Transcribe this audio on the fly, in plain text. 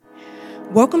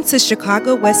Welcome to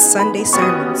Chicago West Sunday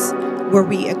Sermons, where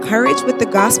we encourage with the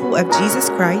gospel of Jesus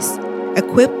Christ,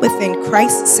 equip within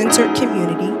Christ-centered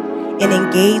community, and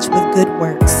engage with good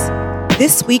works.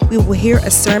 This week we will hear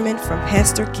a sermon from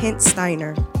Pastor Kent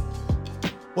Steiner.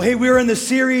 Well, hey, we're in the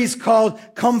series called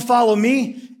Come Follow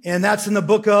Me, and that's in the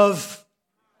book of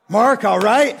Mark, all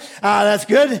right? That's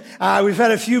good. We've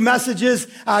had a few messages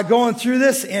going through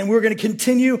this, and we're going to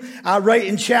continue right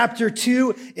in chapter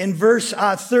 2 in verse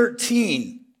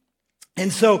 13.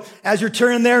 And so as you're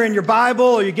turning there in your Bible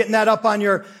or you're getting that up on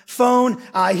your phone,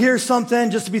 here's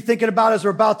something just to be thinking about as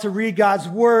we're about to read God's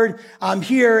word.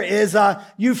 Here is,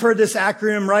 you've heard this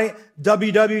acronym, right?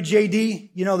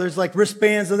 WWJD. You know, there's like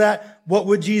wristbands of that. What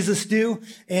would Jesus do?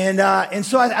 And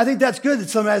so I think that's good that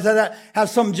sometimes that have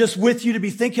something just with you to be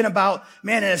thinking about,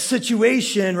 man, in a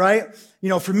situation, right? You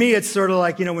know, for me, it's sort of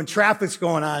like, you know, when traffic's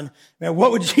going on, man,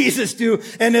 what would Jesus do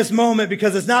in this moment?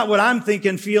 Because it's not what I'm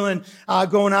thinking, feeling,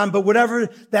 going on, but whatever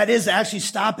that is, actually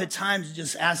stop at times and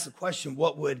just ask the question,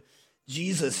 what would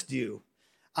Jesus do?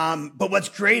 But what's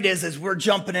great is we're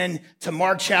jumping in to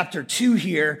Mark chapter 2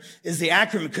 here, is the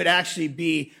acronym could actually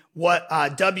be what,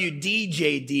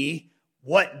 WDJD,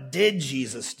 what did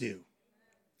Jesus do?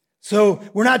 So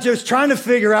we're not just trying to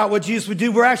figure out what Jesus would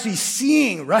do, we're actually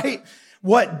seeing, right?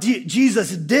 What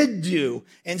Jesus did do.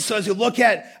 And so as you look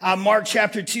at Mark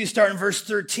chapter 2, starting verse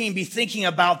 13, be thinking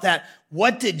about that.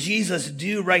 What did Jesus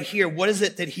do right here? What is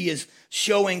it that he is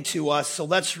showing to us? So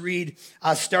let's read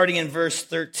starting in verse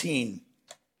 13.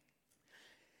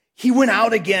 He went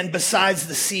out again besides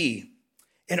the sea,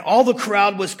 and all the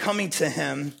crowd was coming to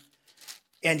him,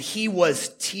 and he was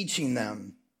teaching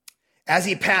them. As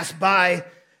he passed by,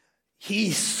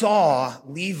 he saw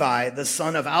Levi, the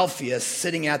son of Alphaeus,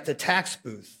 sitting at the tax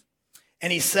booth.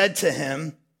 And he said to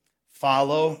him,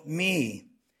 "Follow me."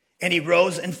 And he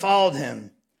rose and followed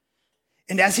him.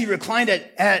 And as he reclined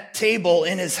at table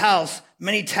in his house,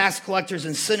 many tax collectors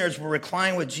and sinners were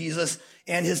reclining with Jesus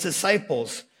and his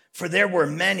disciples, for there were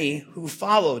many who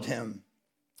followed him.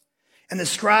 And the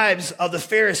scribes of the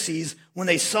Pharisees, when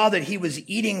they saw that he was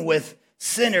eating with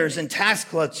sinners and tax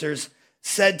collectors,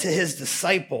 said to his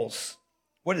disciples,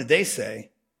 what did they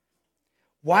say?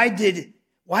 Why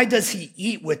does he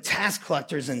eat with tax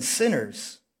collectors and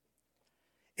sinners?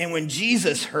 And when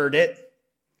Jesus heard it,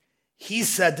 he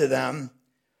said to them,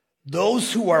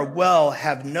 those who are well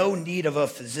have no need of a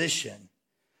physician,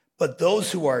 but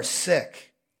those who are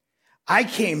sick. I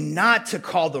came not to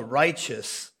call the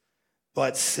righteous,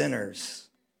 but sinners.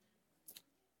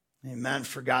 Amen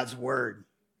for God's word.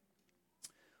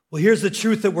 Well, here's the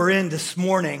truth that we're in this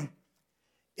morning,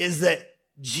 is that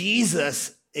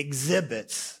Jesus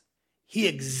exhibits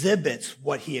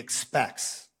what he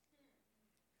expects.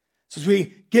 So as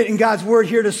we get in God's word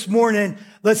here this morning,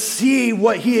 let's see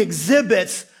what he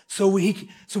exhibits so we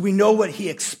know what he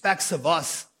expects of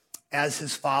us as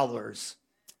his followers.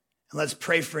 And let's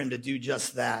pray for him to do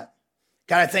just that.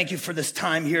 God, I thank you for this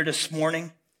time here this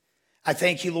morning. I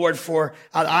thank you, Lord, for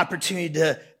the opportunity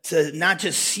to not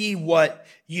just see what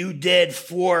you did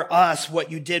for us, what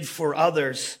you did for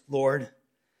others, Lord.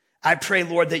 I pray,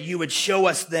 Lord, that you would show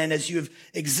us then, as you've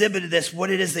exhibited this, what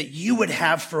it is that you would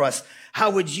have for us.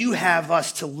 How would you have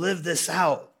us to live this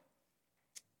out?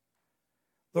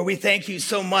 Lord, we thank you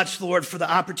so much, Lord, for the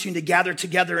opportunity to gather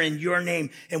together in your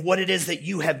name and what it is that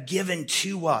you have given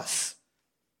to us.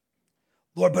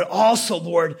 Lord, but also,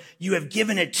 Lord, you have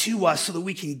given it to us so that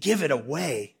we can give it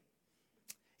away.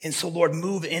 And so, Lord,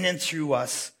 move in and through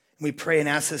us. And we pray and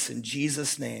ask this in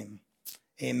Jesus' name.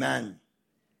 Amen.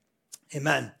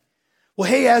 Amen. Well,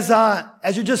 hey, as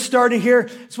you're just starting here,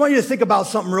 I just want you to think about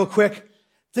something real quick.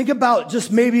 Think about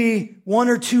just maybe one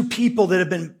or two people that have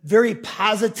been very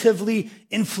positively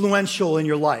influential in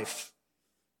your life.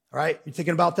 All right? You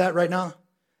thinking about that right now?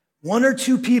 One or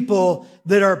two people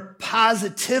that are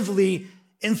positively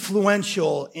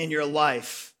influential in your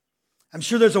life. I'm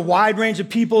sure there's a wide range of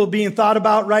people being thought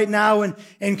about right now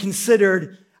and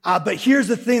considered. But here's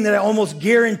the thing that I almost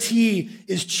guarantee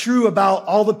is true about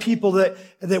all the people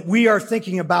that we are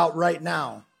thinking about right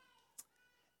now.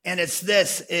 And it's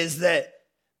this, is that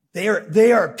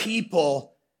they are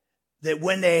people that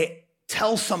when they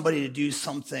tell somebody to do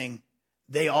something,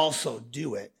 they also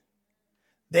do it.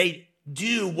 They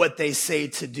do what they say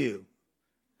to do,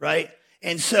 right?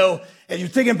 And so as you're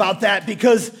thinking about that,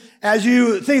 because as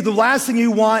you think, the last thing you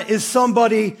want is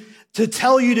somebody to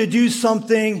tell you to do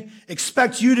something,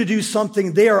 expect you to do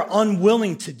something they are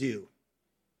unwilling to do.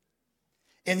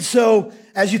 And so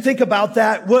as you think about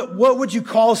that, what would you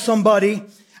call somebody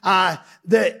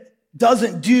that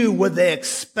doesn't do what they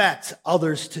expect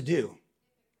others to do?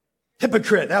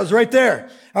 Hypocrite. That was right there.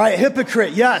 All right,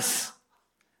 hypocrite, yes.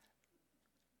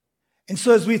 And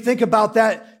so as we think about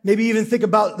that, maybe even think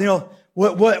about,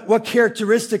 what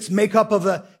characteristics make up of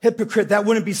a hypocrite. That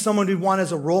wouldn't be someone we'd want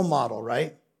as a role model,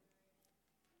 right?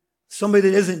 Somebody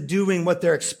that isn't doing what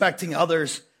they're expecting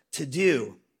others to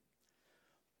do.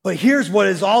 But here's what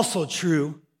is also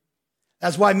true.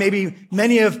 That's why maybe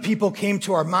many of people came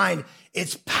to our mind.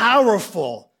 It's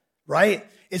powerful, right?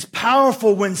 It's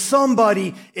powerful when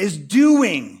somebody is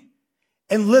doing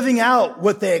and living out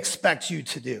what they expect you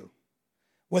to do,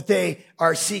 what they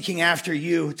are seeking after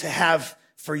you to have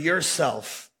for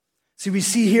yourself. See, we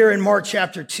see here in Mark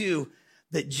chapter 2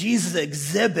 that Jesus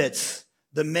exhibits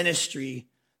the ministry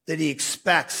that he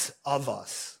expects of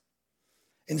us.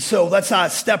 And so let's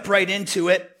step right into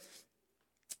it.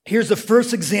 Here's the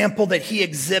first example that he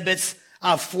exhibits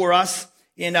for us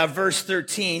in verse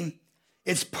 13.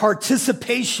 It's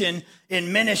participation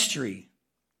in ministry.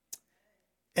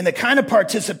 And the kind of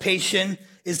participation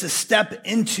is to step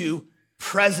into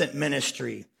present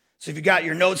ministry. So if you got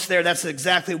your notes there, that's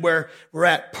exactly where we're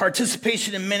at.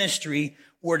 Participation in ministry,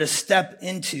 or to step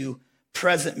into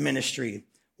present ministry.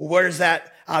 Well, where does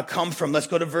that come from? Let's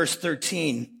go to verse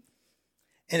 13.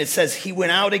 And it says, he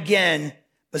went out again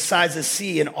besides the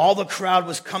sea, and all the crowd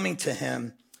was coming to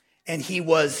him, and he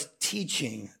was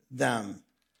teaching them.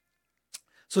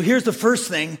 So here's the first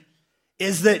thing,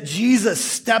 is that Jesus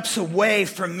steps away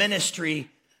from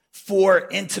ministry for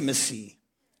intimacy.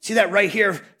 See that right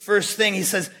here, first thing, he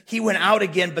says, he went out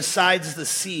again besides the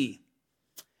sea.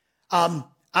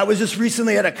 I was just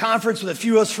recently at a conference with a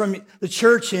few of us from the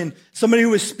church, and somebody who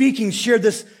was speaking shared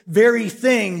this very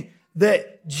thing,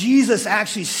 that Jesus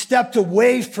actually stepped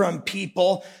away from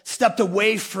people, stepped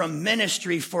away from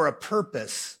ministry for a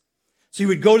purpose. So he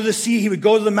would go to the sea, he would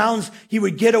go to the mountains, he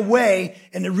would get away,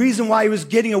 and the reason why he was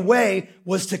getting away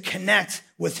was to connect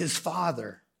with his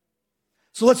Father.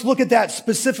 So let's look at that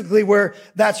specifically where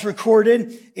that's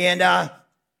recorded. And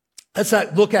let's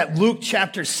look at Luke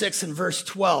chapter 6 and verse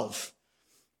 12.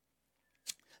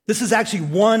 This is actually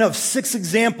one of 6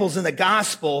 examples in the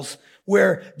Gospels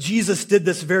where Jesus did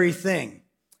this very thing.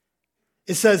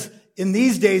 It says, in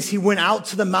these days, he went out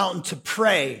to the mountain to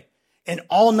pray, and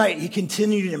all night he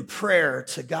continued in prayer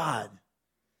to God.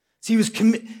 So he was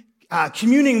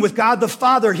communing with God the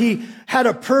Father. He had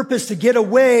a purpose to get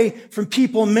away from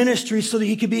people in ministry so that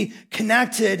he could be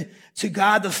connected to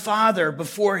God the Father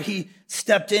before he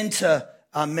stepped into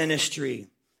ministry.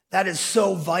 That is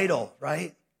so vital,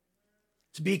 right?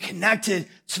 To be connected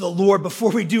to the Lord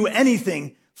before we do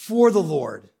anything for the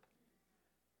Lord.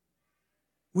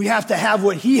 We have to have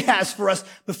what he has for us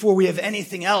before we have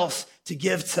anything else to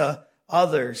give to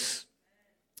others.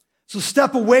 So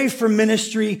step away from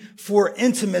ministry for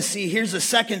intimacy. Here's the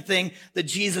second thing that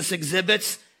Jesus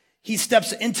exhibits. He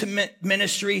steps into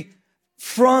ministry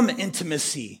from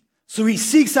intimacy. So he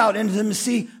seeks out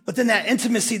intimacy, but then that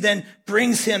intimacy then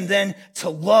brings him then to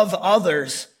love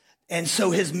others. And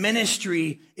so his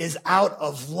ministry is out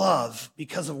of love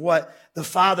because of what the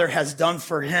Father has done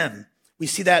for him. We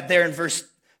see that there in verse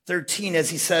 13 as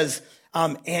he says,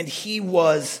 and he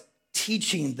was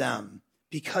teaching them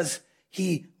because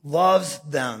he loves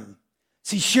them.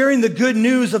 See, sharing the good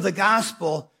news of the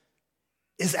gospel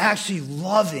is actually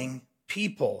loving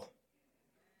people.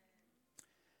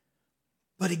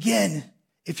 But again,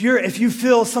 if you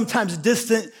feel sometimes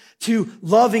distant to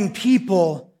loving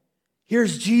people,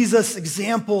 here's Jesus'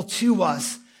 example to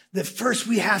us that first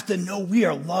we have to know we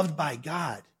are loved by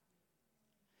God.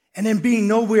 And in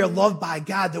know we are loved by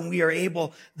God, then we are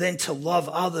able then to love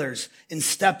others and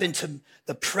step into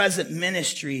the present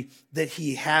ministry that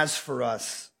he has for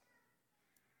us.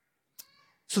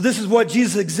 So this is what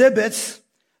Jesus exhibits.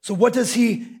 So what does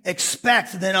he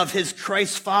expect then of his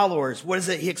Christ followers? What is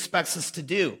it he expects us to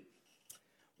do?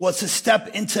 Well, it's to step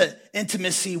into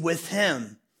intimacy with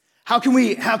him. How can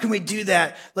we do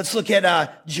that? Let's look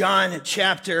at John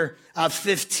chapter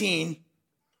 15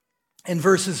 and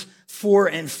verses 4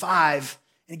 and 5.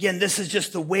 And again, this is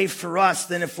just the way for us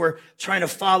then if we're trying to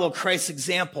follow Christ's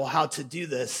example, how to do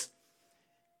this.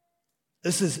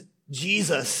 This is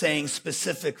Jesus saying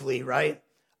specifically, right?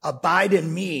 Abide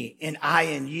in me and I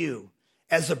in you.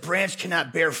 As a branch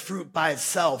cannot bear fruit by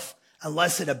itself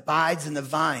unless it abides in the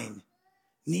vine.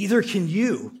 Neither can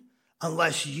you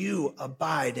unless you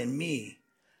abide in me.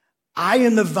 I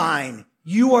am the vine,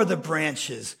 you are the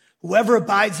branches. Whoever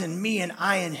abides in me and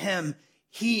I in him,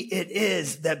 he it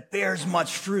is that bears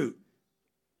much fruit.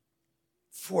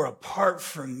 For apart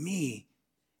from me,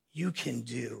 you can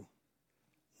do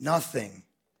nothing.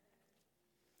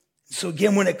 So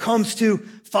again, when it comes to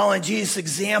following Jesus'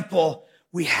 example,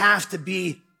 we have to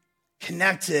be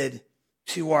connected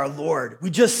to our Lord. We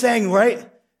just sang, right?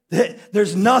 that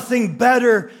there's nothing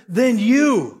better than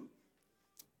you.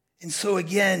 And so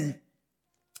again,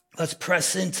 let's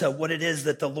press into what it is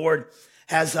that the Lord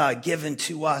has given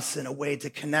to us in a way to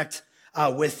connect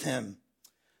with him.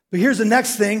 But here's the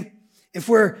next thing. If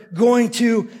we're going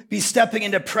to be stepping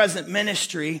into present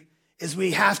ministry, is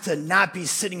we have to not be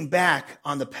sitting back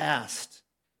on the past.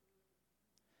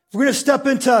 If we're going to step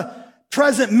into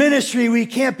present ministry, we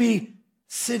can't be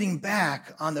sitting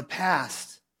back on the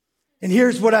past. And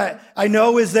here's what I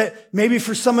know is that maybe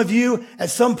for some of you, at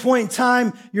some point in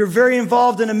time, you're very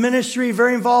involved in a ministry,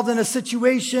 very involved in a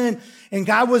situation, and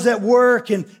God was at work,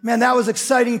 and man, that was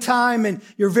exciting time, and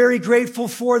you're very grateful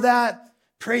for that.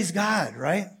 Praise God,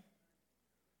 right?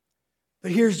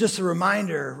 But here's just a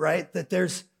reminder, right, that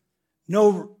there's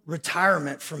no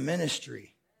retirement from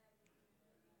ministry.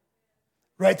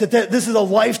 Right? That this is a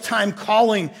lifetime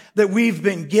calling that we've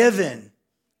been given.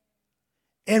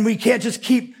 And we can't just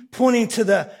keep pointing to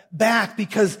the back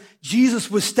because Jesus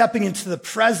was stepping into the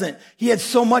present. He had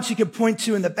so much he could point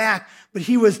to in the back, but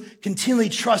he was continually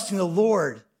trusting the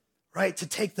Lord, right, to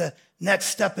take the next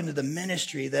step into the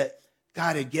ministry that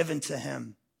God had given to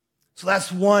him. So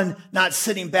that's one, not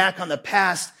sitting back on the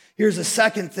past. Here's a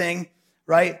second thing,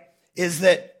 right, is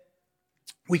that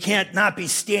we can't not be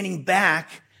standing back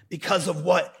because of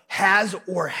what has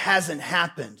or hasn't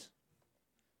happened.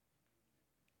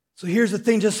 So here's the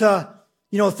thing, just a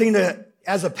thing that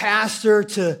as a pastor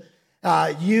to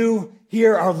you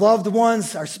here, our loved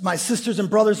ones, my sisters and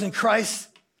brothers in Christ,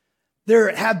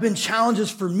 there have been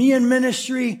challenges for me in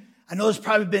ministry. I know there's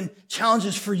probably been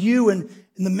challenges for you in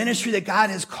the ministry that God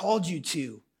has called you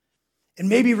to. And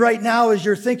maybe right now, as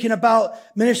you're thinking about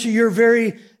ministry, you're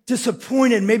very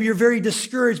disappointed. Maybe you're very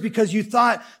discouraged because you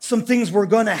thought some things were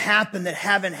going to happen that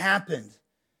haven't happened.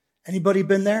 Anybody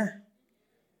been there?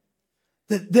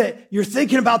 That you're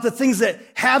thinking about the things that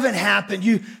haven't happened.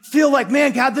 You feel like,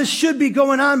 man, God, this should be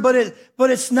going on, but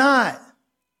it's not.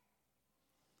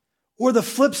 Or the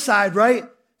flip side, right?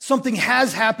 Something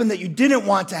has happened that you didn't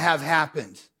want to have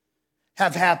happened,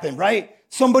 right?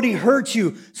 Somebody hurt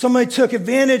you. Somebody took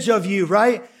advantage of you,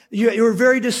 right? You were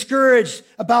very discouraged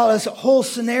about this whole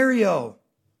scenario.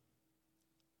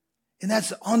 And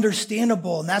that's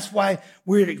understandable. And that's why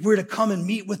we're to come and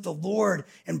meet with the Lord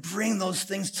and bring those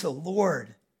things to the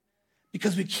Lord.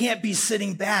 Because we can't be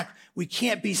sitting back. We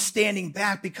can't be standing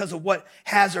back because of what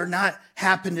has or not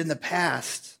happened in the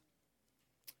past.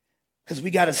 Because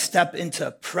we got to step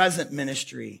into present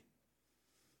ministry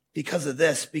because of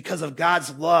this. Because of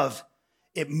God's love,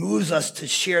 it moves us to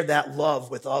share that love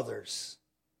with others.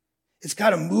 It's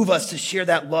got to move us to share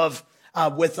that love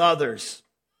with others.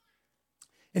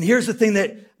 And here's the thing that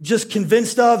I'm just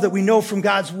convinced of, that we know from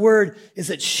God's word, is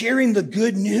that sharing the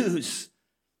good news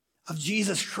of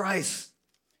Jesus Christ,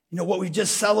 what we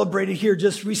just celebrated here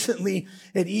just recently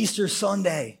at Easter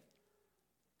Sunday.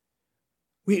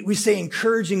 We say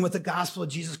encouraging with the gospel of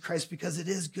Jesus Christ because it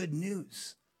is good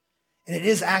news. And it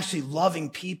is actually loving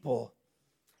people.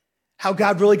 How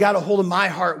God really got a hold of my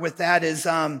heart with that is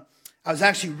I was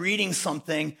actually reading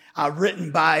something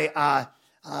written by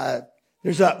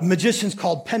there's a magicians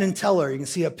called Penn and Teller. You can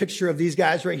see a picture of these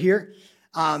guys right here.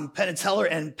 Penn and Teller,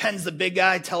 and Penn's the big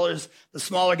guy, Teller's the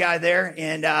smaller guy there.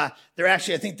 And they're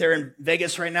actually, I think they're in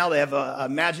Vegas right now. They have a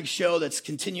magic show that's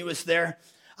continuous there.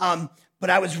 But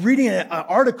I was reading an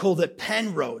article that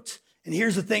Penn wrote. And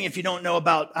here's the thing, if you don't know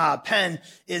about Penn,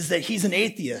 is that he's an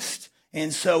atheist.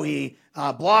 And so he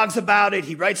blogs about it.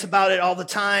 He writes about it all the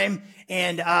time.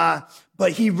 And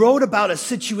but he wrote about a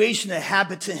situation that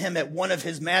happened to him at one of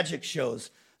his magic shows.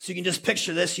 So you can just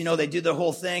picture this, they do the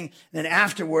whole thing. And then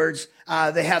afterwards,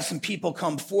 they have some people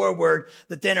come forward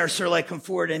that then are sort of like come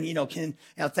forward and, can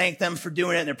thank them for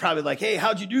doing it. And they're probably like, hey,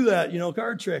 how'd you do that?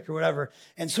 Card trick or whatever.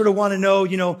 And sort of want to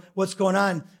know, what's going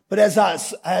on. But as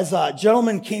a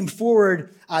gentleman came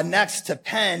forward next to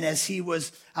Penn, as he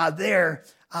was there,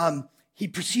 he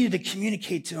proceeded to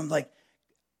communicate to him like,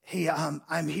 hey,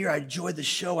 I'm here. I enjoyed the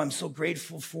show. I'm so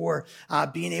grateful for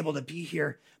being able to be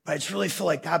here. But I just really feel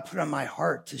like God put on my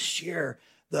heart to share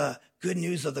the good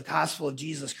news of the gospel of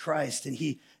Jesus Christ. And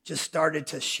he just started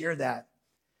to share that.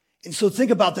 And so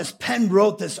think about this. Penn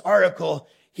wrote this article.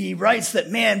 He writes that,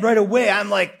 man, right away,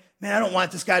 I'm like, man, I don't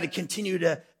want this guy to continue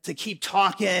to keep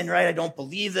talking, right? I don't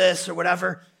believe this or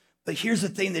whatever. But here's the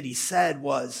thing that he said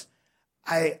was,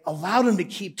 I allowed him to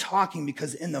keep talking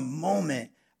because in the moment,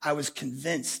 I was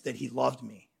convinced that he loved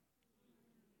me.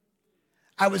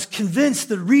 I was convinced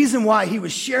the reason why he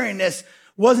was sharing this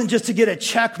wasn't just to get a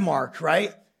check mark,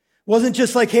 right? Wasn't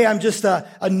just like, hey, I'm just a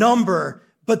number,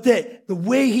 but that the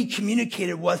way he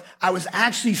communicated was I was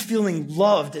actually feeling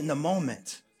loved in the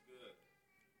moment.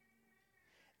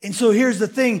 And so here's the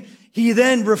thing. He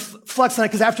then reflects on it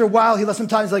because after a while, he lets him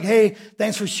talk. He's like, hey,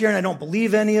 thanks for sharing. I don't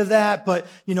believe any of that, but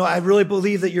I really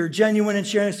believe that you're genuine in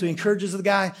sharing it. So he encourages the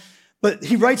guy. But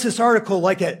he writes this article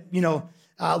like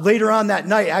later on that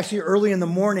night, actually early in the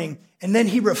morning. And then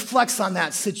he reflects on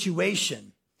that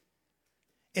situation.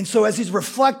 And so as he's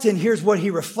reflecting, here's what he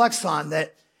reflects on,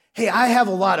 that, hey, I have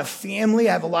a lot of family.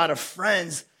 I have a lot of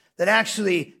friends that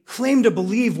actually claim to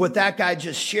believe what that guy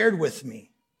just shared with me.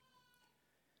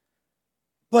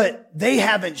 But they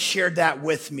haven't shared that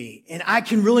with me. And I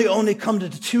can really only come to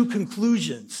two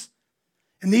conclusions.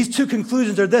 And these two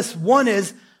conclusions are this. One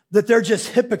is that they're just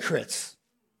hypocrites.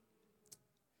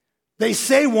 They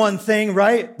say one thing,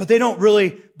 right? But they don't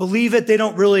really believe it. They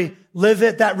don't really live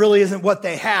it. That really isn't what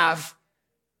they have.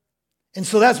 And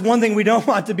so that's one thing we don't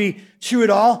want to be true at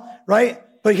all, right?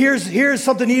 But here's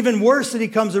something even worse that he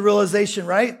comes to realization,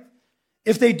 right?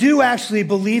 If they do actually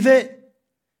believe it,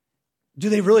 do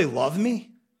they really love me?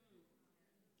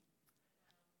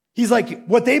 He's like,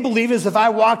 what they believe is if I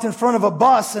walked in front of a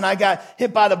bus and I got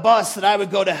hit by the bus, that I would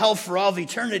go to hell for all of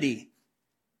eternity.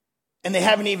 And they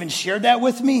haven't even shared that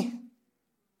with me.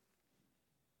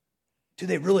 Do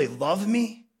they really love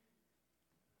me?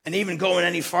 And even going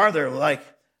any farther, like,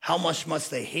 how much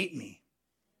must they hate me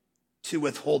to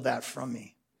withhold that from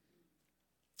me?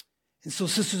 And so,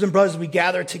 sisters and brothers, we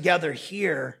gather together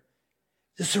here.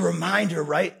 Just a reminder,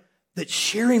 right, that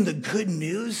sharing the good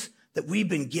news that we've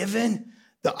been given,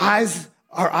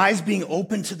 our eyes being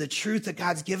open to the truth that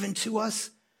God's given to us,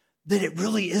 that it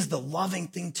really is the loving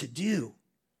thing to do,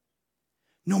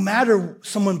 no matter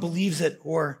someone believes it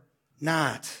or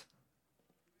not.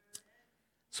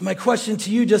 So my question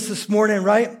to you just this morning,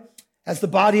 right, as the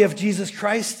body of Jesus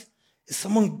Christ,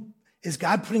 is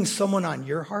God putting someone on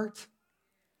your heart?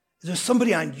 Is there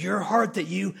somebody on your heart that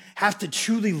you have to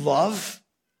truly love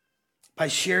by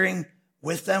sharing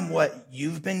with them what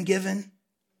you've been given?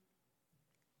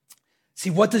 See,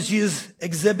 what does Jesus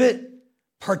exhibit?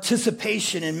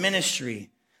 Participation in ministry,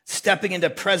 stepping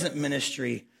into present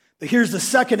ministry. But here's the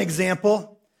second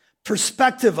example,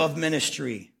 perspective of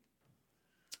ministry.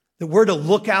 The word to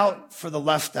look out for the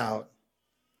left out.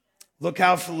 Look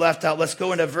out for the left out. Let's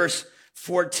go into verse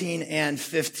 14 and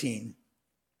 15.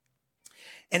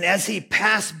 And as he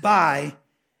passed by,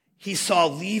 he saw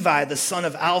Levi, the son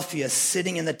of Alphaeus,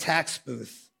 sitting in the tax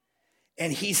booth.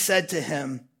 And he said to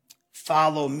him,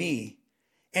 follow me.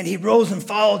 And he rose and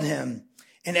followed him.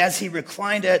 And as he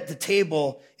reclined at the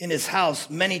table in his house,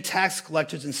 many tax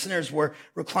collectors and sinners were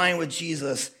reclining with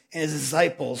Jesus and his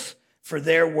disciples, for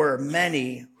there were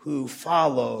many who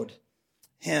followed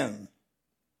him.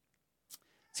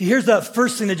 See, here's the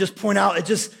first thing to just point out.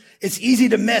 It's easy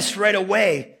to miss right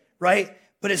away, right?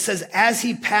 But it says, as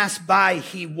he passed by,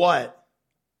 he what?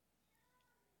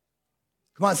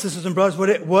 Come on, sisters and brothers,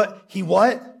 what?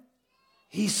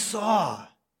 He saw.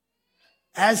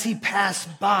 As he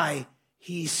passed by,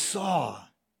 he saw.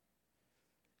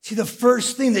 See, the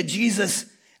first thing that Jesus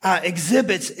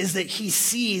exhibits is that he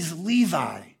sees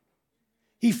Levi.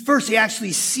 He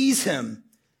actually sees him.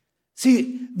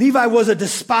 See, Levi was a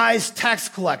despised tax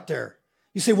collector.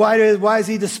 You say, why is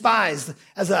he despised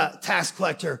as a tax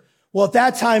collector? Well, at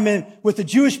that time with the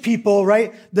Jewish people,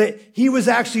 right, that he was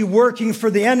actually working for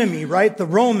the enemy, right, the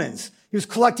Romans. He was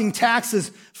collecting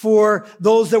taxes for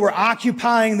those that were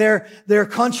occupying their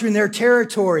country and their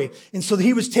territory. And so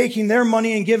he was taking their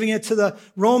money and giving it to the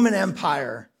Roman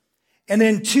Empire. And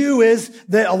then two is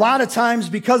that a lot of times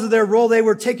because of their role, they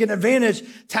were taking advantage.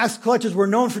 Tax collectors were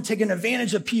known for taking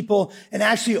advantage of people and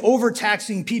actually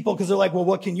overtaxing people because they're like, well,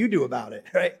 what can you do about it,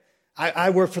 right? I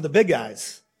work for the big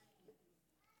guys.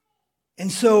 And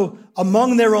so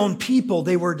among their own people,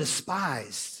 they were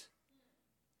despised.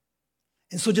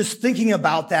 And so just thinking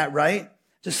about that, right?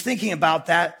 Just thinking about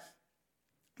that,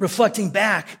 reflecting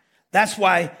back, that's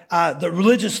why the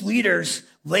religious leaders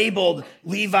labeled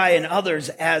Levi and others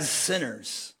as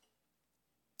sinners.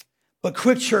 But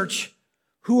quick, church,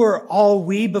 who are all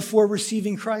we before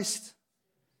receiving Christ?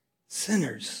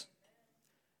 Sinners.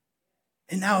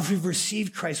 And now if we've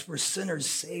received Christ, we're sinners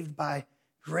saved by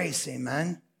grace,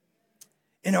 amen?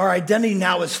 And our identity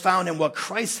now is found in what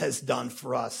Christ has done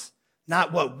for us,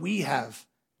 not what we have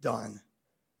done.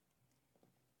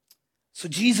 So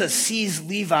Jesus sees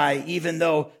Levi even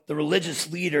though the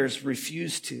religious leaders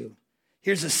refuse to.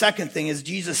 Here's the second thing is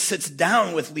Jesus sits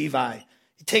down with Levi.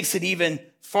 He takes it even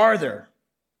farther.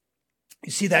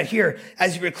 You see that here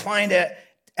as he reclined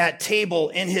at table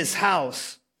in his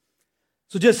house.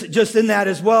 So just in that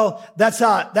as well, that's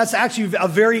actually a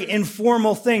very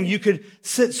informal thing. You could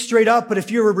sit straight up, but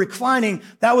if you were reclining,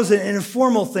 that was an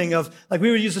informal thing of, like, we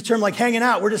would use the term like hanging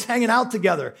out. We're just hanging out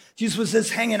together. Jesus was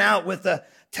just hanging out with the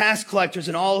tax collectors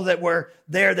and all that were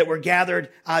there, that were gathered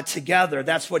together.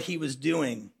 That's what he was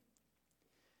doing.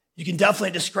 You can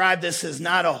definitely describe this as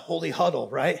not a holy huddle,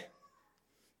 right?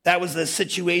 That was the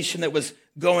situation that was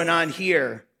going on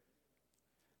here.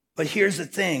 But here's the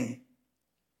thing.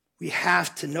 We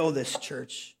have to know this,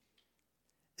 church,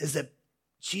 is that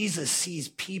Jesus sees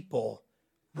people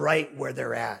right where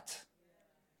they're at.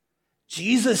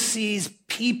 Jesus sees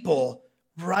people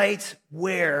right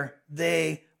where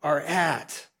they are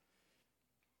at.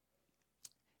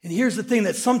 And here's the thing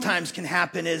that sometimes can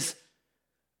happen is,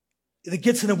 that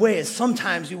gets in the way, is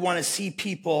sometimes we want to see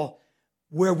people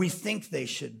where we think they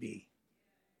should be.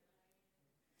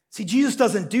 See, Jesus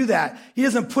doesn't do that. He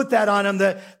doesn't put that on them,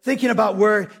 that thinking about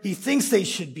where he thinks they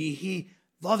should be. He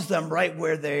loves them right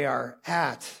where they are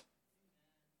at.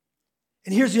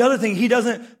 And here's the other thing. He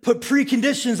doesn't put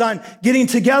preconditions on getting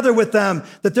together with them,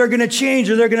 that they're going to change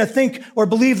or they're going to think or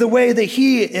believe the way that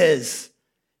he is.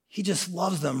 He just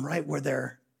loves them right where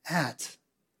they're at.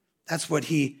 That's what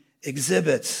he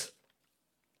exhibits.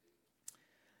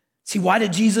 See, why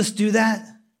did Jesus do that?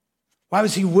 Why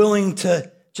was he willing to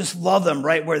just love them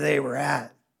right where they were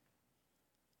at?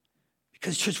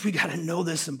 Because, church, we got to know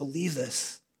this and believe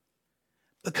this.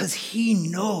 Because he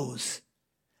knows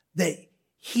that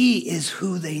he is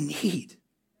who they need.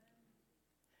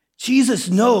 Jesus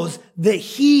knows that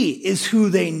he is who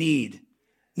they need.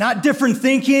 Not different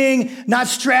thinking, not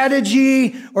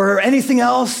strategy or anything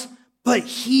else, but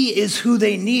he is who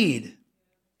they need.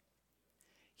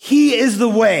 He is the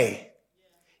way.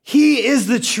 He is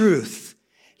the truth.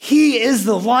 He is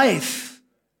the life.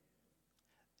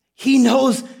 He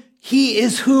knows he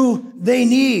is who they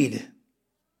need.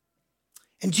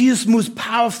 And Jesus moves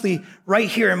powerfully right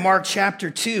here in Mark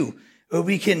chapter 2, where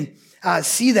we can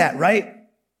see that, right?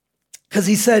 Because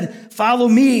he said, follow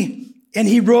me, and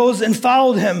he rose and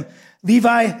followed him.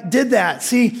 Levi did that.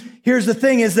 See, here's the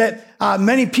thing is that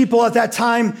many people at that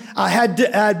time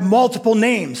had multiple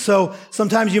names. So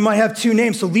sometimes you might have two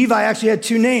names. So Levi actually had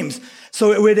two names.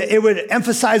 So it would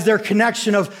emphasize their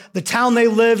connection of the town they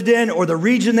lived in or the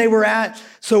region they were at.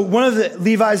 So one of the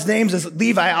Levi's names is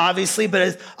Levi, obviously, but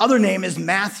his other name is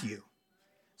Matthew.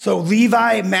 So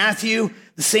Levi, Matthew,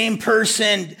 the same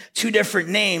person, two different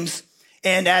names.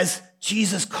 And as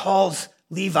Jesus calls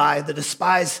Levi, the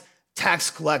despised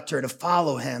tax collector, to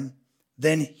follow him,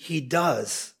 then he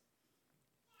does.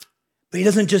 But he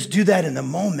doesn't just do that in the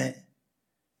moment.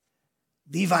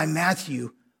 Levi,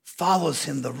 Matthew, follows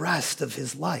him the rest of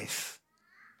his life.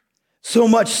 So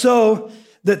much so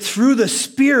that through the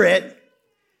Spirit,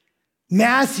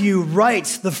 Matthew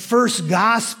writes the first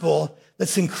gospel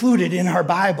that's included in our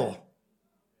Bible.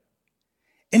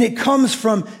 And it comes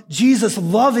from Jesus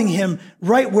loving him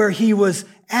right where he was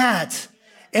at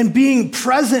and being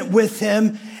present with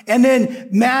him. And then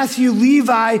Matthew,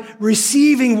 Levi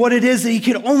receiving what it is that he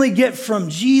could only get from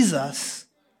Jesus.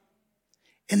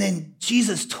 And then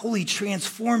Jesus totally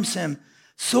transforms him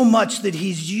so much that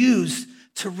he's used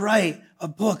to write a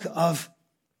book of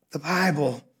the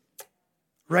Bible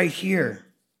right here.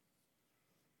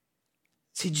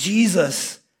 See,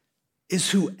 Jesus is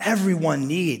who everyone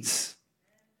needs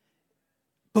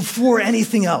before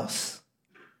anything else.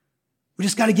 We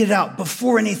just got to get it out.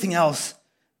 Before anything else,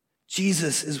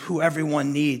 Jesus is who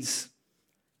everyone needs.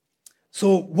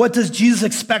 So what does Jesus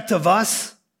expect of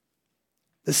us?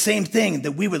 The same thing,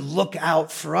 that we would look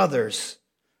out for others.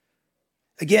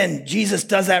 Again, Jesus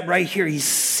does that right here. He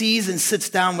sees and sits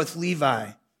down with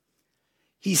Levi.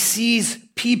 He sees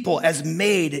people as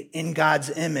made in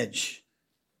God's image.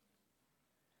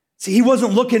 See, he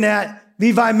wasn't looking at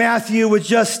Levi Matthew with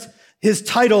just his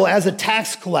title as a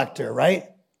tax collector, right?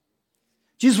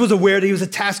 Jesus was aware that he was a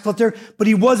tax collector, but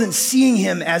he wasn't seeing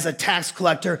him as a tax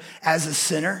collector, as a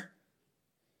sinner.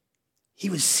 He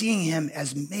was seeing him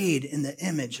as made in the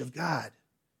image of God.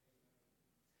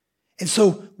 And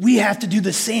so we have to do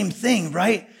the same thing,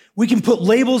 right? We can put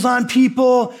labels on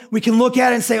people. We can look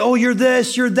at it and say, oh, you're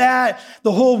this, you're that.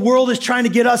 The whole world is trying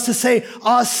to get us to say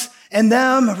us and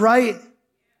them, right?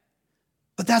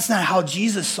 But that's not how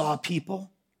Jesus saw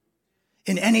people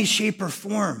in any shape or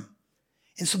form.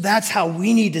 And so that's how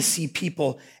we need to see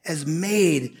people, as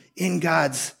made in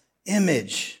God's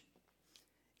image.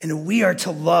 And we are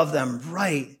to love them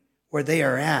right where they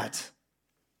are at.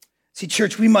 See,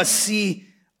 church, we must see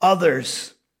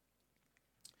others.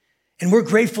 And we're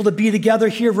grateful to be together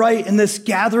here, right, in this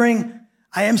gathering.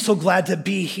 I am so glad to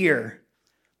be here.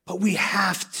 But we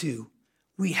have to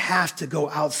we have to go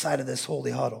outside of this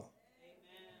holy huddle.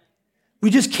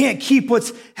 We just can't keep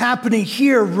what's happening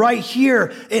here, right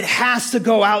here. It has to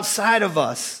go outside of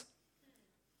us.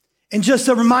 And just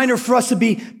a reminder for us to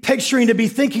be picturing, to be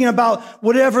thinking about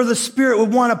whatever the Spirit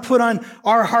would want to put on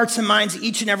our hearts and minds,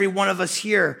 each and every one of us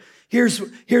here. Here's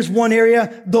one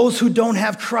area, those who don't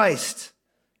have Christ.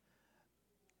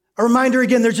 A reminder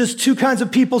again, there's just two kinds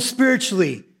of people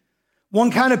spiritually. One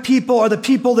kind of people are the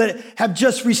people that have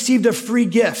just received a free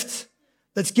gift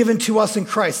that's given to us in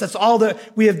Christ. That's all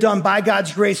that we have done by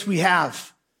God's grace we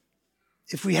have,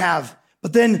 if we have.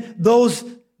 But then those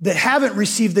that haven't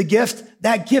received the gift,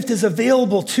 that gift is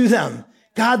available to them.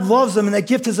 God loves them and that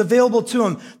gift is available to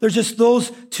them. There's just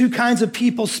those two kinds of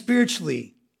people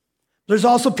spiritually. There's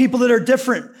also people that are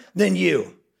different than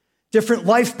you, different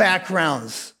life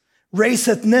backgrounds, race,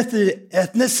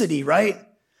 ethnicity, right?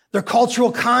 Their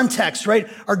cultural context, right,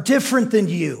 are different than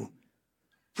you.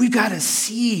 We've got to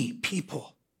see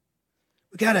people.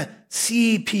 We've got to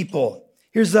see people.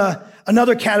 Here's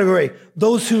another category,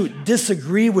 those who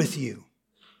disagree with you.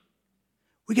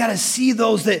 We got to see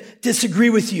those that disagree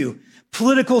with you.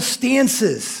 Political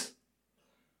stances,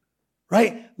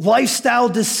 right? Lifestyle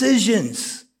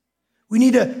decisions. We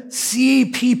need to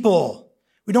see people.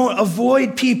 We don't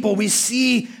avoid people. We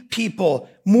see people.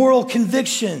 Moral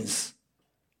convictions,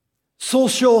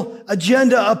 social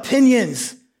agenda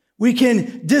opinions. We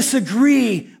can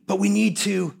disagree, but we need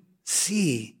to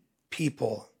see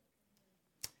people.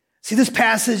 See, this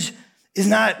passage is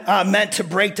not meant to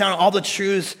break down all the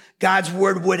truths God's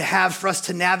word would have for us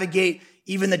to navigate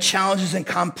even the challenges and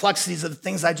complexities of the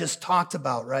things I just talked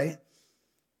about, right?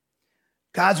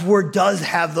 God's word does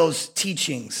have those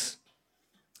teachings,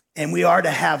 and we are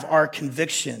to have our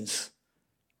convictions.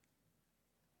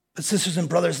 But sisters and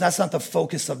brothers, that's not the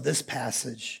focus of this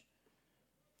passage.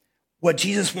 What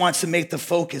Jesus wants to make the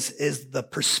focus is the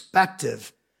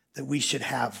perspective that we should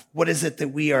have. What is it that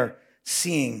we are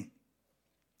seeing?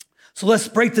 So let's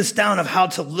break this down of how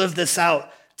to live this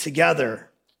out together,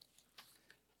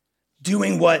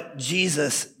 doing what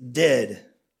Jesus did.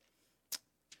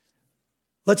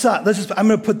 I'm going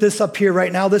to put this up here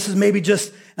right now. This is maybe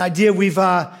just an idea we've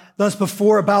done this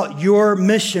before about your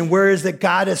mission. Where is that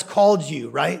God has called you,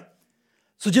 right?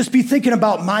 So just be thinking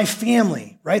about my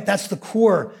family, right? That's the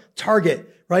core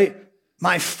target, right?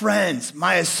 My friends,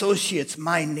 my associates,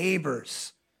 my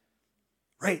neighbors,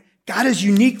 right? God has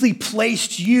uniquely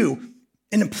placed you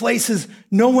in places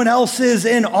no one else is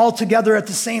in all together at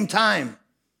the same time.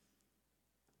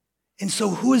 And so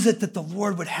who is it that the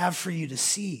Lord would have for you to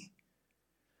see?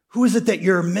 Who is it that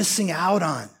you're missing out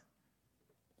on?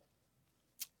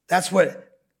 That's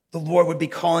what the Lord would be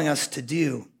calling us to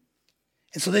do.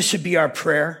 And so this should be our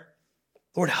prayer.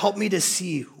 Lord, help me to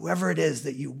see whoever it is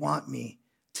that you want me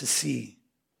to see.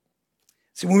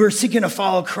 See, when we're seeking to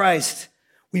follow Christ,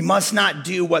 we must not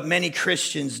do what many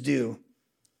Christians do.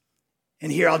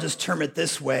 And here I'll just term it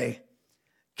this way: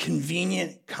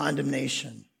 convenient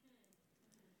condemnation.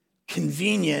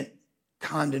 Convenient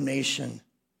condemnation.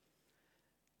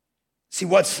 See,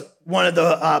 what's one of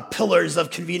the pillars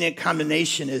of convenient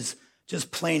condemnation is just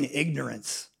plain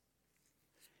ignorance.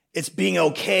 It's being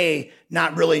okay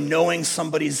not really knowing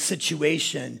somebody's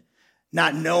situation,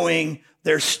 not knowing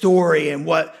their story and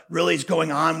what really is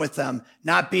going on with them,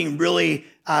 not being really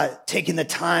taking the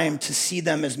time to see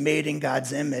them as made in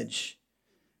God's image,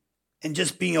 and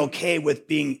just being okay with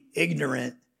being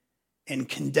ignorant and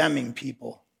condemning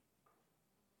people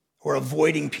or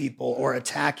avoiding people or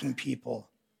attacking people.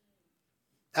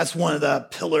 That's one of the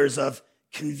pillars of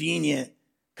convenient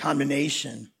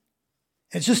condemnation.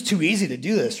 It's just too easy to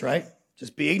do this, right?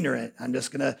 Just be ignorant. I'm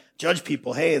just going to judge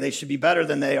people. Hey, they should be better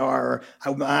than they are. Or,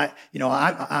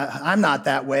 I'm not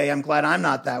that way. I'm glad I'm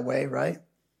not that way, right?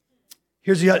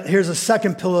 Here's a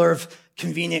second pillar of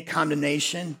convenient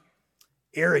condemnation: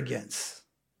 arrogance.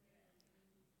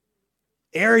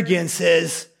 Arrogance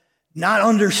is not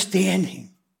understanding.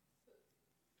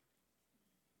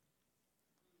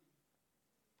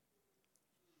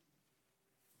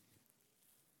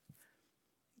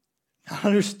 Not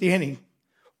understanding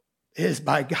is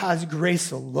by God's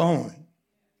grace alone.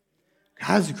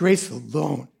 God's grace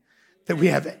alone that we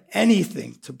have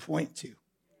anything to point to.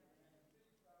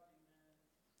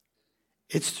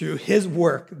 It's through his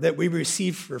work that we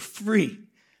receive for free,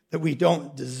 that we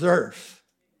don't deserve.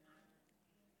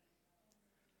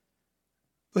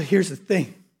 But here's the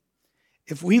thing.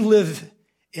 If we live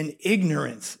in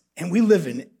ignorance and we live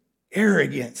in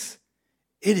arrogance,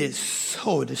 it is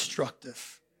so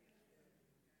destructive.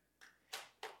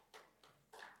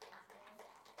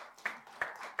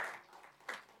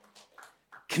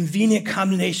 Convenient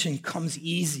condemnation comes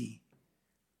easy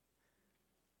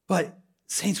But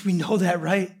saints, we know that,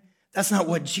 right? That's not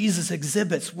what Jesus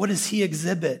exhibits. What does he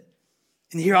exhibit?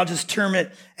 And here I'll just term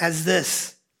it as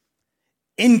this: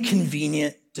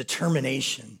 inconvenient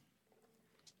determination.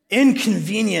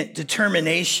 Inconvenient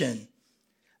determination.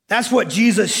 That's what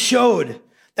Jesus showed.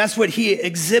 That's what he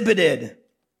exhibited.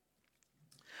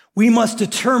 We must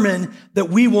determine that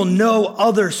we will know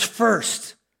others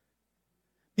first.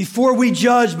 Before we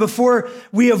judge, before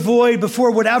we avoid,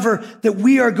 before whatever, that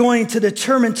we are going to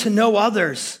determine to know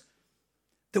others.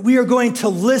 That we are going to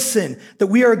listen, that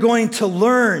we are going to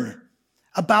learn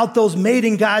about those made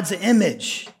in God's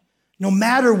image, no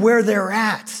matter where they're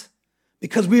at,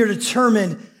 because we are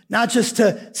determined not just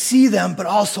to see them, but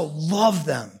also love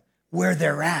them where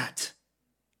they're at.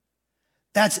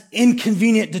 That's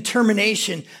inconvenient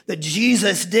determination that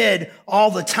Jesus did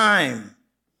all the time.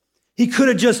 He could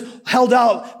have just hung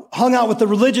out with the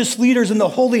religious leaders in the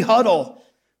holy huddle,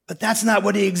 but that's not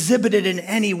what he exhibited in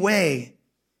any way.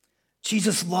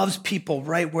 Jesus loves people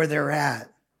right where they're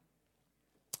at.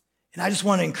 And I just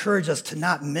want to encourage us to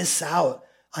not miss out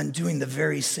on doing the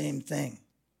very same thing.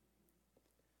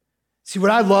 See,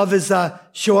 what I love is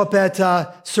show up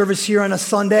at service here on a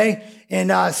Sunday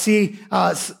and see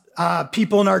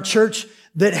people in our church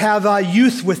that have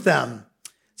youth with them.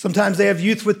 Sometimes they have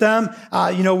youth with them.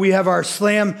 We have our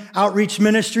Slam outreach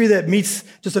ministry that meets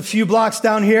just a few blocks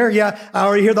down here. Yeah, I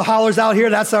already hear the hollers out here.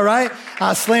 That's all right.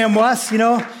 Slam West,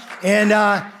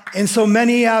 And so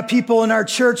many people in our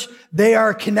church, they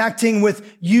are connecting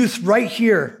with youth right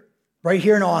here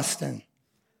in Austin.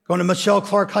 Going to Michelle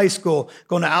Clark High School,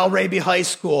 going to Al Raby High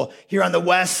School here on the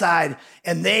west side.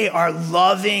 And they are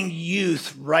loving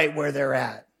youth right where they're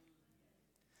at.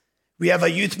 We have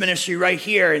a youth ministry right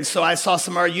here. And so I saw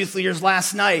some of our youth leaders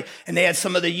last night, and they had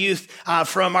some of the youth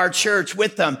from our church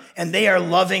with them. And they are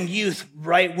loving youth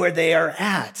right where they are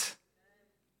at.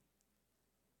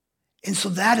 And so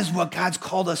that is what God's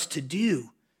called us to do.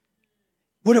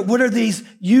 What are these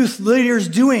youth leaders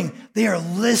doing? They are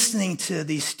listening to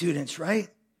these students, right?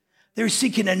 They're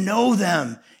seeking to know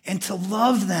them and to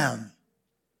love them.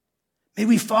 May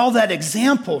we follow that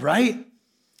example, right?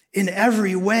 In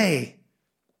every way.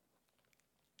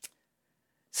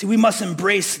 See, we must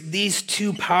embrace these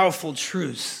two powerful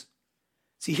truths.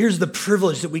 See, here's the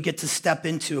privilege that we get to step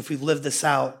into if we live this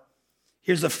out.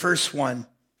 Here's the first one,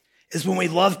 is when we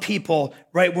love people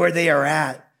right where they are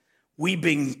at, we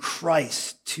bring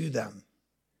Christ to them.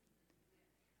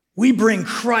 We bring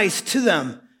Christ to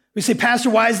them. We say, Pastor,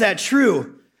 why is that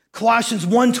true? Colossians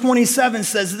 1:27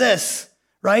 says this,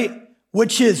 right?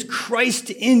 Which is Christ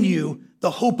in you,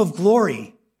 the hope of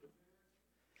glory.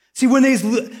 See, when these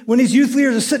youth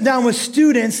leaders are sitting down with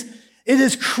students, it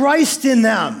is Christ in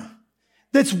them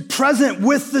that's present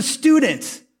with the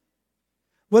student.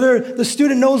 Whether the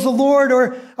student knows the Lord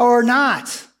or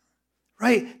not,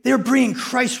 right? They're bringing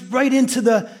Christ right into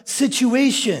the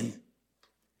situation.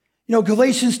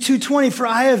 Galatians 2:20, for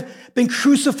I have been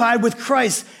crucified with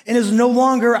Christ, and it is no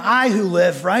longer I who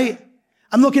live, right?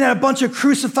 I'm looking at a bunch of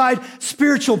crucified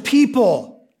spiritual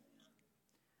people.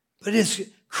 But it is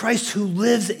Christ who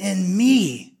lives in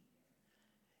me.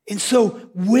 And so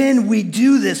when we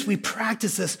do this, we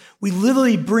practice this, we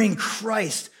literally bring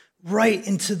Christ right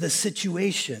into the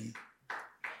situation.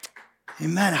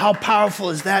 Amen. How powerful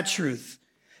is that truth?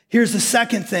 Here's the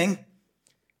second thing,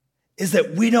 is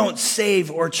that we don't save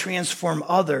or transform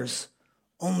others,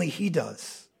 only he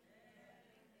does.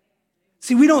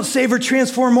 See, we don't save or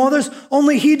transform others,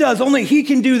 only he does. Only he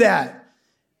can do that.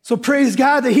 So praise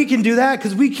God that he can do that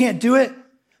because we can't do it.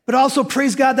 But also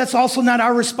praise God, that's also not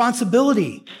our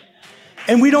responsibility.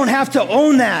 And we don't have to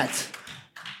own that.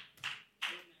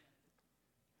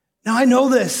 Now, I know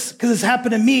this because it's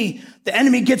happened to me. The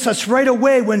enemy gets us right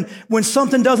away when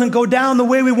something doesn't go down the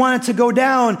way we want it to go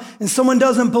down, and someone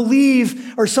doesn't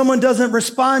believe or someone doesn't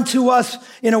respond to us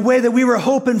in a way that we were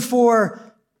hoping for.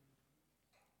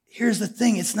 Here's the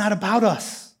thing, it's not about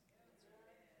us,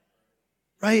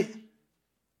 right?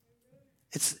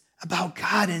 It's about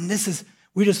God, and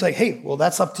we're just like, hey, well,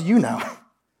 that's up to you now,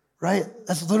 right?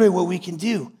 That's literally what we can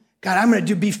do. God, I'm going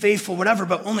to be faithful, whatever,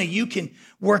 but only you can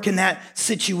work in that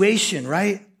situation,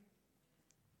 right?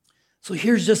 So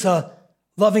here's just a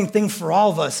loving thing for all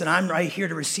of us, and I'm right here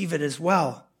to receive it as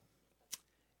well.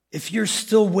 If you're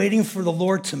still waiting for the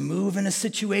Lord to move in a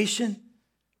situation,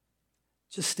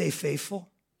 just stay faithful.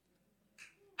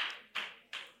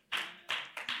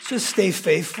 Just stay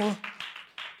faithful.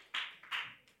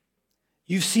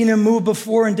 You've seen him move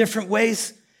before in different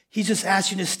ways. He just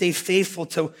asks you to stay faithful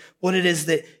to what it is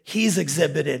that he's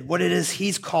exhibited, what it is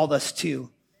he's called us to.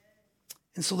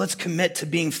 And so let's commit to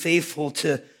being faithful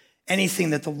to anything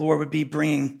that the Lord would be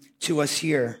bringing to us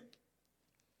here.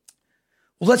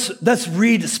 Well, let's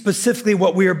read specifically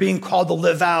what we are being called to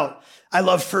live out. I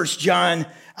love 1 John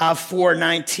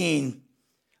 4:19.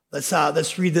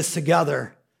 Let's read this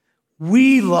together.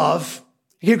 We love,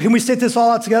 can we state this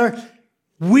all out together?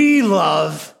 We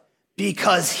love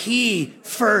because he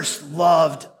first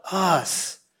loved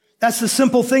us. That's the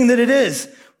simple thing that it is.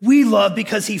 We love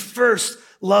because he first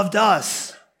loved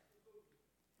us.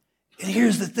 And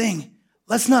here's the thing.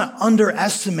 Let's not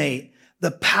underestimate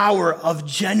the power of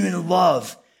genuine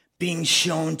love being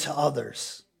shown to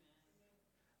others.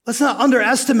 Let's not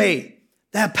underestimate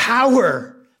that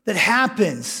power that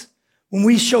happens when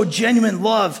we show genuine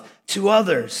love to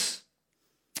others.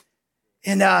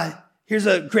 And here's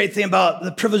a great thing about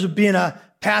the privilege of being a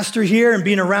pastor here and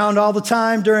being around all the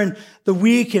time during the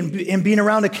week and being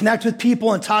around to connect with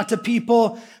people and talk to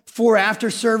people before, after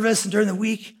service and during the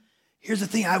week. Here's the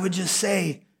thing I would just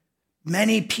say.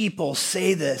 Many people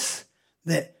say this,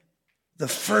 that the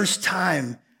first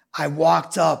time I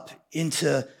walked up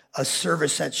into a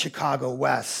service at Chicago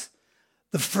West,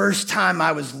 the first time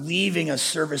I was leaving a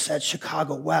service at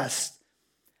Chicago West,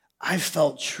 I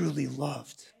felt truly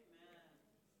loved.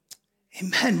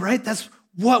 Amen, right? That's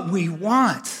what we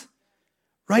want,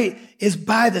 right? Is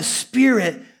by the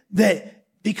Spirit, that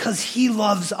because he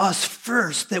loves us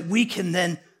first, that we can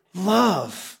then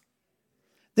love.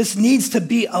 This needs to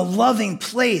be a loving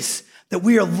place, that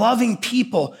we are loving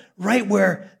people right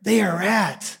where they are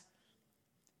at.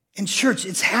 In church,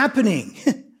 it's happening.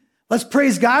 Let's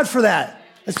praise God for that.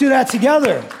 Let's do that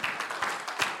together.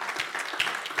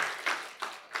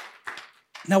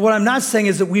 Now, what I'm not saying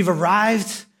is that we've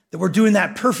arrived, that we're doing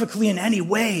that perfectly in any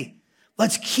way.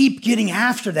 Let's keep getting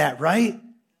after that, right?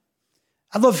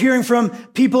 I love hearing from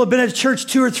people who have been at church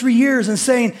 2 or 3 years and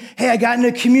saying, hey, I got in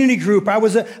a community group. I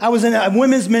was in a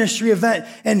women's ministry event,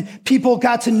 and people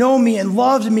got to know me and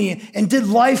loved me and did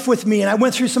life with me. And I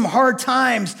went through some hard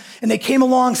times, and they came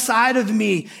alongside of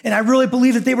me. And I really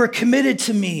believe that they were committed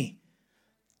to me.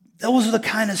 Those are the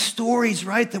kind of stories,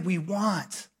 right, that we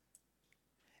want.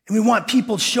 And we want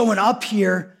people showing up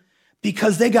here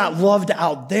because they got loved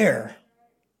out there.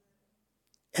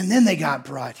 And then they got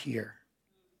brought here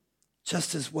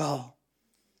just as well.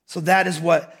 So that is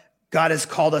what God has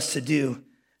called us to do.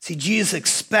 See, Jesus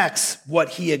expects what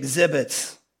he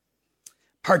exhibits.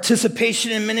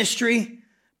 Participation in ministry,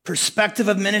 perspective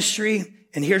of ministry,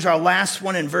 and here's our last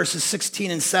one in verses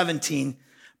 16 and 17,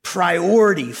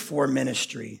 priority for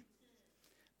ministry.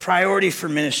 Priority for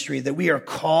ministry, that we are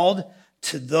called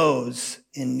to those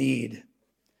in need.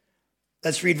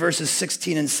 Let's read verses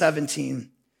 16 and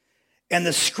 17. And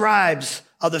the scribes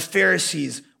of the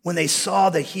Pharisees, when they saw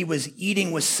that he was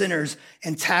eating with sinners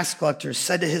and tax collectors,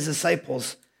 said to his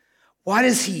disciples, why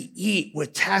does he eat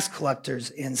with tax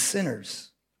collectors and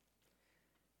sinners?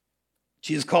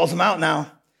 Jesus calls them out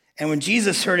now. And when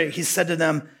Jesus heard it, he said to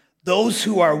them, those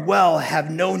who are well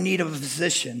have no need of a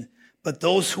physician, but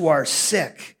those who are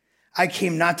sick. I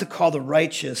came not to call the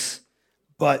righteous,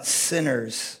 but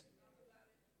sinners.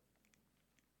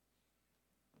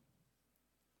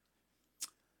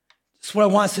 So what I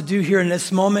want us to do here in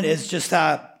this moment is just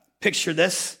picture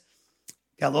this.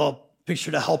 Got a little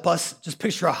picture to help us. Just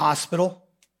picture a hospital.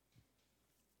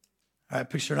 All right,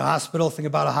 picture a hospital. Think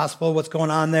about a hospital, what's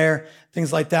going on there,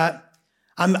 things like that.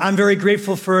 I'm very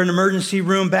grateful for an emergency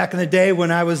room back in the day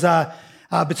when I was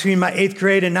between my 8th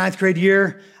grade and 9th grade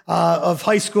year of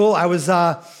high school. I was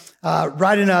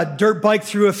riding a dirt bike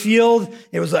through a field.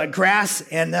 It was grass,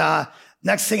 and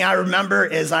next thing I remember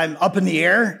is I'm up in the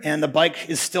air and the bike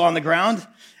is still on the ground.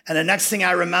 And the next thing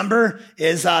I remember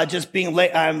is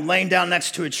I'm laying down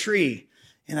next to a tree.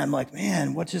 And I'm like,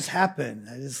 man, what just happened?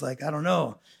 I was like, I don't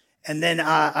know. And then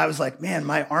I was like, man,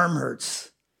 my arm hurts.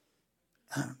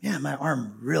 Yeah, my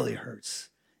arm really hurts.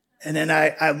 And then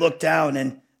I looked down,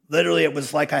 and literally it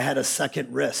was like I had a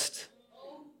second wrist.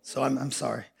 So I'm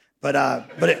sorry. But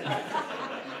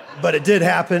it did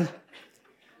happen.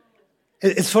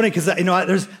 It's funny because,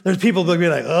 there's people that be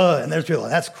like, oh, and there's people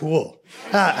like, that's cool.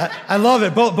 I love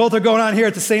it. Both are going on here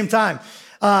at the same time.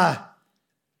 But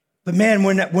man,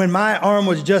 when my arm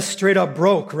was just straight up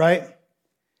broke, right?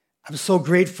 I was so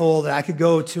grateful that I could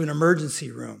go to an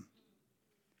emergency room.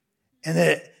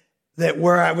 And that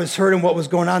where I was hurting, what was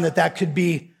going on, that could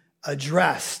be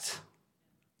addressed.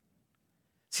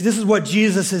 See, this is what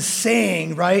Jesus is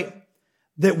saying, right?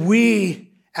 That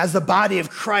we, as the body of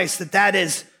Christ, that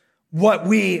is what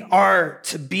we are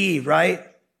to be, right?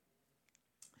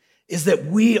 Is that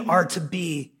we are to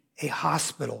be a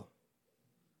hospital.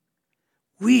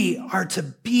 We are to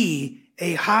be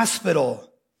a hospital.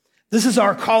 This is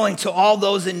our calling to all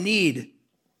those in need.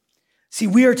 See,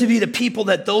 we are to be the people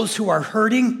that those who are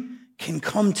hurting can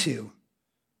come to.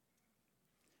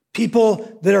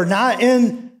 People that are not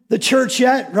in the church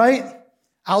yet, right?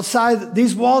 Outside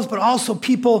these walls, but also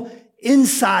people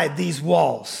inside these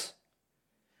walls.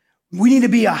 We need to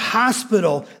be a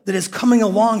hospital that is coming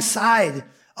alongside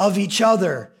of each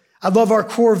other. I love our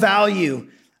core value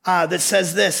that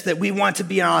says this, that we want to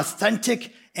be an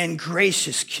authentic and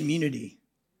gracious community.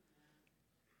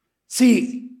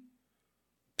 See,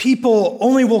 people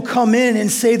only will come in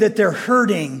and say that they're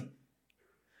hurting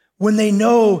when they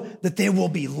know that they will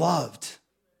be loved.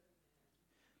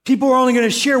 People are only going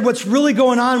to share what's really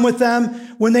going on with them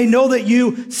when they know that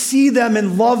you see them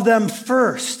and love them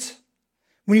first,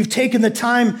 when you've taken the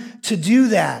time to do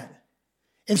that.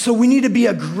 And so we need to be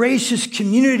a gracious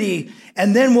community,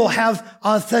 and then we'll have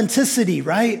authenticity,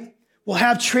 right? We'll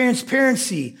have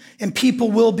transparency, and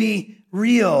people will be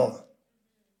real.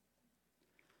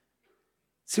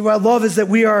 See, what I love is that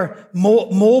we are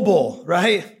mobile,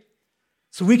 right?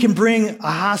 So we can bring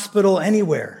a hospital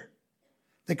anywhere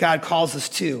that God calls us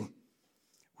to,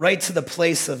 right to the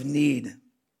place of need.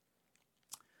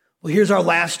 Well, here's our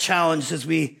last challenge as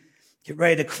we get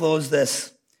ready to close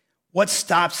this. What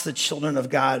stops the children of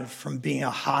God from being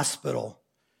a hospital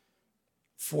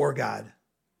for God?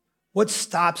 What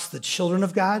stops the children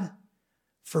of God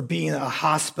for being a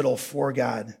hospital for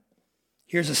God?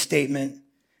 Here's a statement: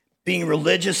 being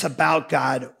religious about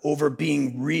God over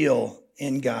being real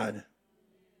in God.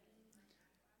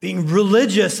 Being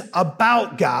religious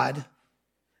about God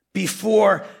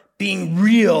before being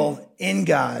real in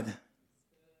God.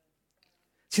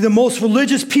 See, the most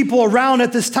religious people around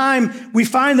at this time, we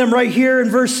find them right here in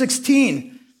verse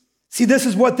 16. See, this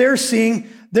is what they're seeing.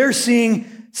 They're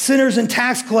seeing sinners and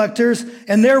tax collectors,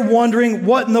 and they're wondering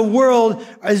what in the world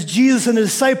is Jesus and the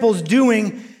disciples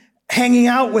doing hanging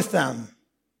out with them.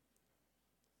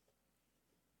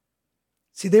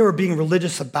 See, they were being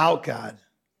religious about God,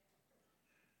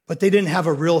 but they didn't have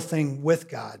a real thing with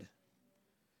God.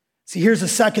 See, here's a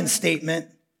second statement,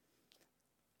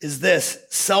 is this: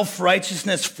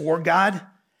 self-righteousness for God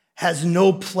has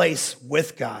no place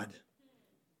with God.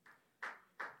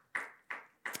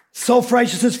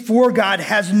 Self-righteousness for God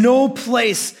has no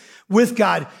place with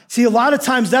God. See, a lot of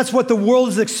times that's what the world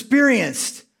has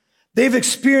experienced. They've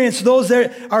experienced those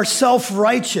that are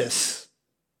self-righteous.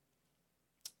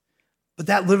 But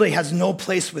that literally has no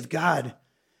place with God.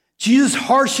 Jesus'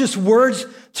 harshest words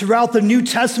throughout the New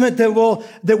Testament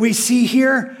that we see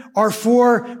here are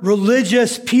for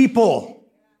religious people.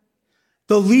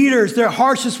 The leaders, their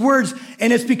harshest words,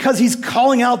 and it's because he's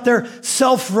calling out their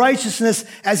self-righteousness,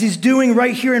 as he's doing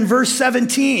right here in verse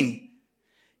 17.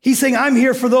 He's saying, I'm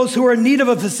here for those who are in need of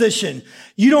a physician.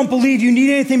 You don't believe you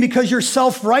need anything because you're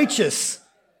self-righteous.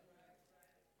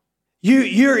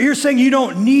 You're saying you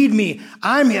don't need me.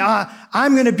 I'm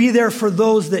going to be there for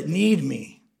those that need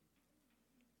me.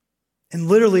 And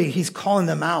literally, he's calling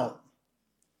them out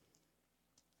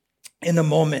in the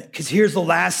moment. Because here's the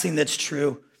last thing that's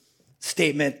true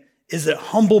statement, is that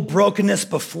humble brokenness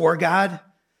before God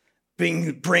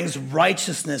brings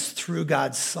righteousness through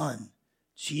God's Son,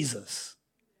 Jesus.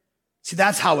 See,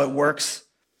 that's how it works.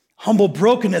 Humble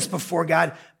brokenness before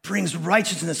God brings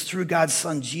righteousness through God's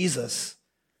Son, Jesus.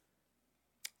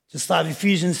 Just thought of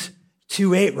Ephesians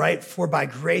 2:8, right? For by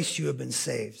grace you have been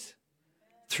saved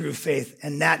through faith,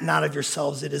 and that not of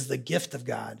yourselves, it is the gift of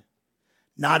God,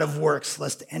 not of works,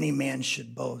 lest any man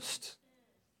should boast.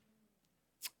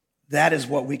 That is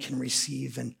what we can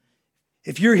receive. And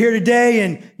if you're here today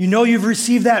and you know you've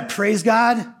received that, praise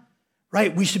God,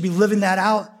 right? We should be living that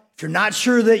out. If you're not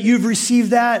sure that you've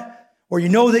received that, or you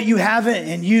know that you haven't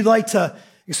and you'd like to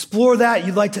explore that,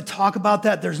 you'd like to talk about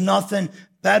that, there's nothing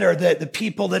better that the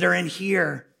people that are in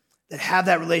here that have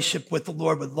that relationship with the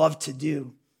Lord would love to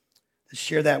do, to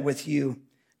share that with you.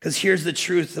 Because here's the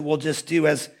truth that we'll just do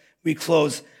as we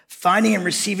close. Finding and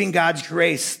receiving God's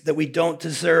grace that we don't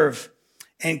deserve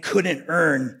and couldn't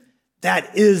earn,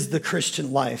 that is the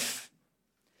Christian life.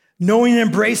 Knowing and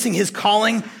embracing his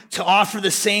calling to offer the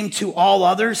same to all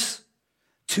others,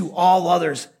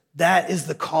 that is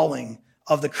the calling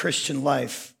of the Christian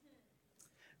life.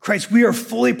 Christ, we are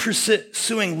fully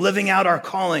pursuing living out our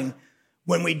calling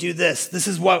when we do this. This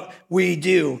is what we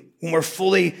do when we're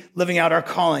fully living out our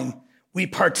calling. We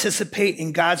participate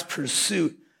in God's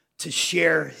pursuit to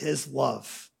share his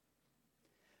love.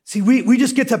 See, we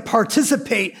just get to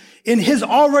participate in his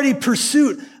already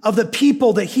pursuit of the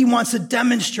people that he wants to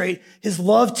demonstrate his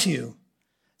love to.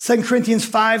 2 Corinthians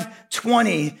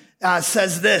 5:20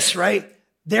 says this, right?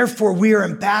 Therefore, we are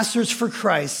ambassadors for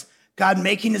Christ, God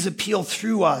making his appeal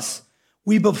through us.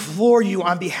 We implore you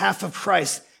on behalf of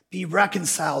Christ, be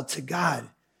reconciled to God.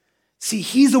 See,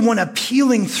 he's the one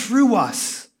appealing through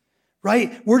us,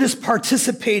 right? We're just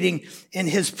participating in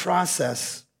his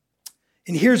process.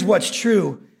 And here's what's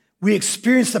true. We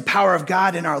experience the power of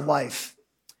God in our life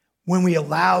when we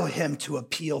allow him to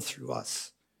appeal through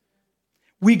us.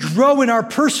 We grow in our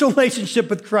personal relationship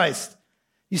with Christ.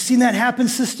 You seen that happen,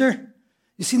 sister?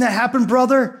 You seen that happen,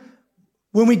 brother?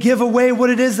 When we give away what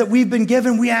it is that we've been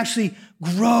given, we actually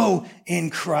grow in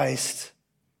Christ.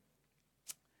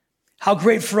 How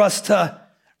great for us to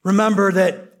remember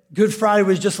that Good Friday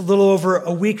was just a little over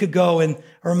a week ago and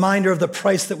a reminder of the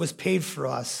price that was paid for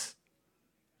us.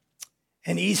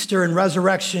 And Easter and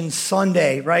Resurrection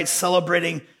Sunday, right?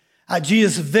 Celebrating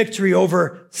Jesus' victory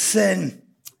over sin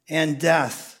and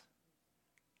death.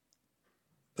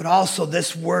 But also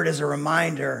this word is a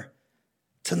reminder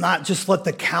to not just let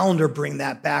the calendar bring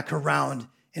that back around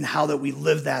and how that we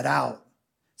live that out.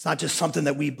 It's not just something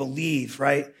that we believe,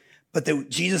 right? But that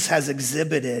Jesus has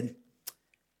exhibited,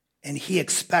 and he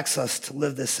expects us to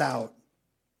live this out.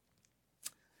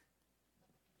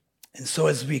 And so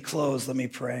as we close, let me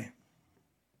pray.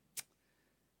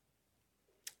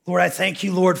 Lord, I thank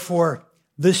you, Lord, for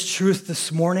this truth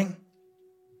this morning.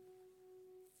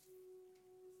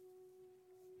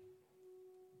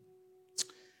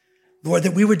 Lord,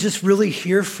 that we would just really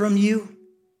hear from you.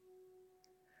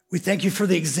 We thank you for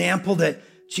the example that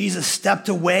Jesus stepped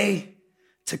away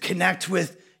to connect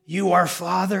with you, our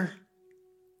Father.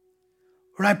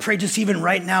 Lord, I pray just even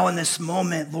right now in this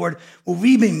moment, Lord, will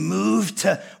we be moved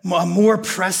to more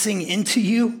pressing into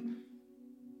you?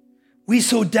 We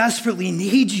so desperately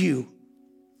need you.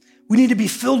 We need to be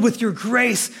filled with your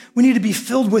grace. We need to be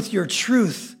filled with your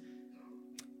truth.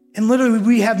 And literally,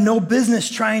 we have no business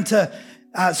trying to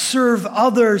serve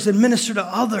others and minister to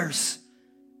others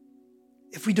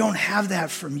if we don't have that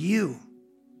from you.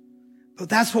 But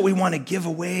that's what we want to give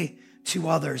away to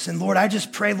others. And Lord, I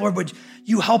just pray, Lord, would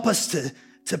you help us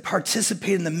to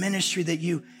participate in the ministry that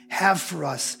you have for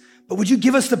us? But would you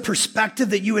give us the perspective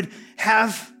that you would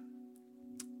have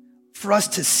for us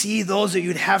to see, those that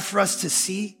you'd have for us to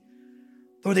see?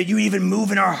 Lord, that you even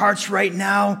move in our hearts right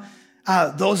now,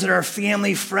 those that are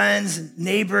family, friends,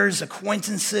 neighbors,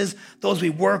 acquaintances, those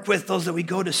we work with, those that we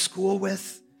go to school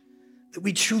with, that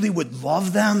we truly would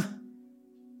love them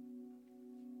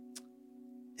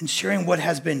in sharing what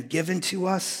has been given to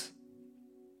us.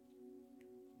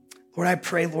 Lord, I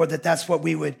pray, Lord, that that's what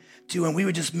we would do, and we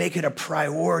would just make it a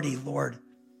priority, Lord,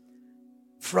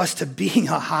 for us to being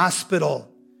a hospital.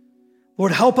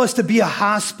 Lord, help us to be a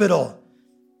hospital.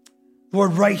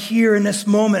 Lord, right here in this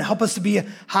moment, help us to be a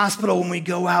hospital when we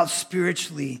go out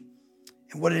spiritually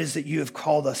and what it is that you have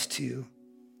called us to.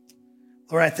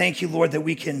 Lord, I thank you, Lord, that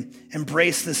we can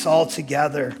embrace this all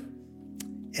together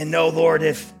and know, Lord,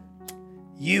 if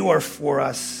you are for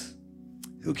us,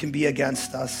 who can be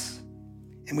against us?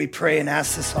 And we pray and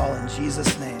ask this all in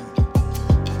Jesus' name.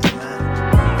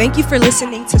 Amen. Thank you for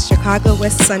listening to Chicago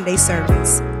West Sunday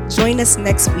Sermons. Join us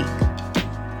next week.